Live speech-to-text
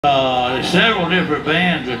There's several different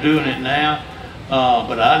bands are doing it now,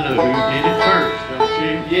 but I know who did it first, don't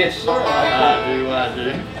you? Yes, sir. I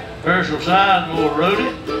do. Herschel Sizemore wrote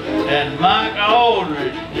it, and Mike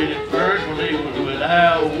Aldridge did it first when he was with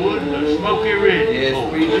Al Wood and the Smoky Ridge.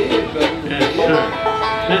 Yes, we did. Yes,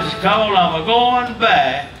 sir. This is called I'm a-Going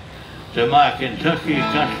Back to My Kentucky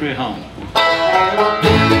Country Home.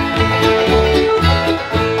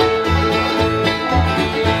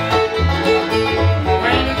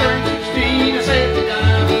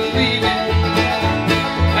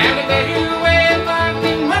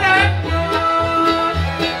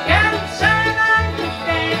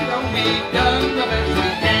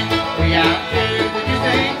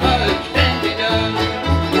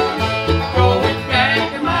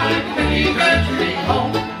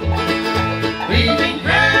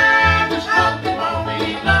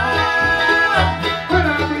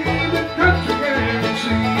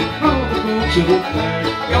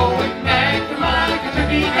 Going back to my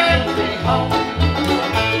Kentucky country home.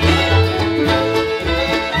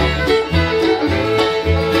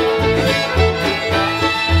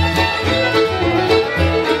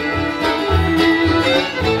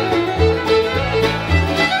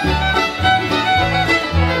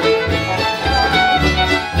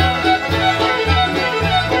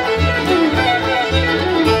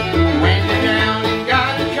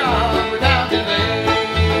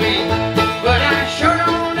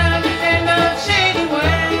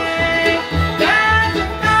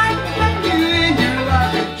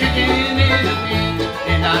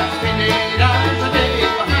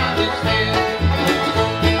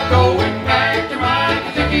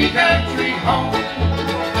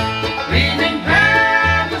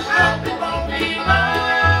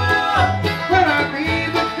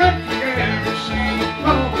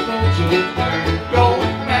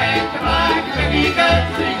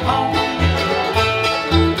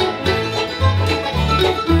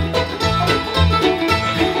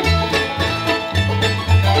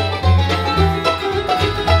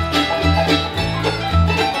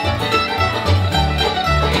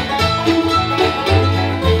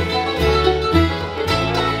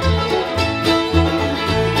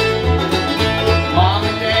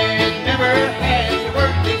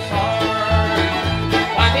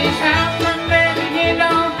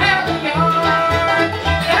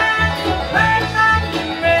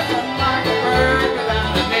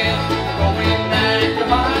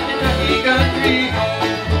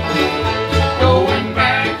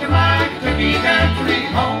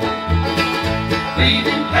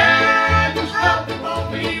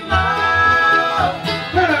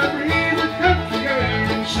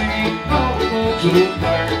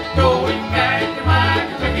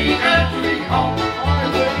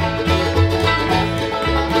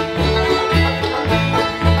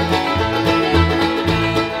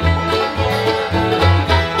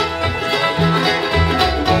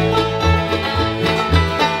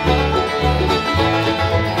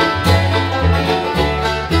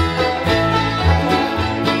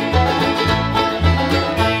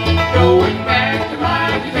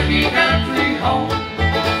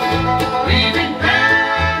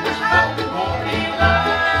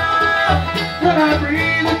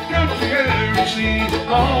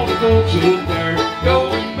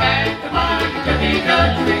 Going back to my Kentucky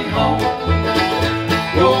country home.